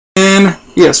And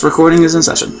yes, recording is in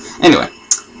session. Anyway,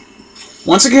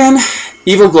 once again,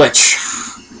 evil glitch.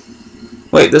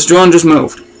 Wait, this drone just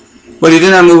moved, but he did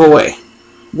not move away.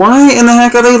 Why in the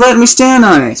heck are they letting me stand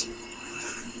on it?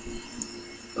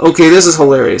 Okay, this is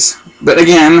hilarious. But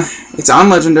again, it's on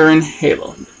Legendary and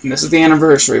Halo. And this is the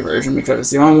anniversary version because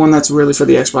it's the only one that's really for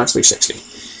the Xbox 360.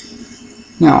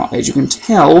 Now, as you can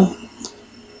tell,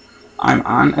 I'm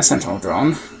on a Sentinel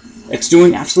drone. It's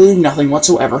doing absolutely nothing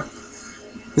whatsoever.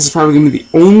 This is probably going to be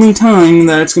the only time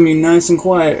that it's going to be nice and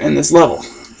quiet in this level.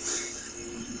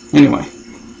 Anyway,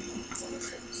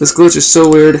 this glitch is so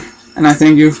weird, and I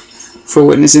thank you for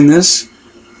witnessing this.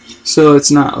 So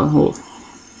it's not a whole...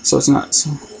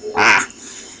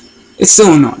 it's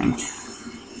still annoying.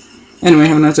 Anyway,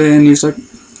 have a nice day, and you're like,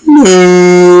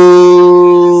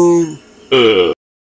 no.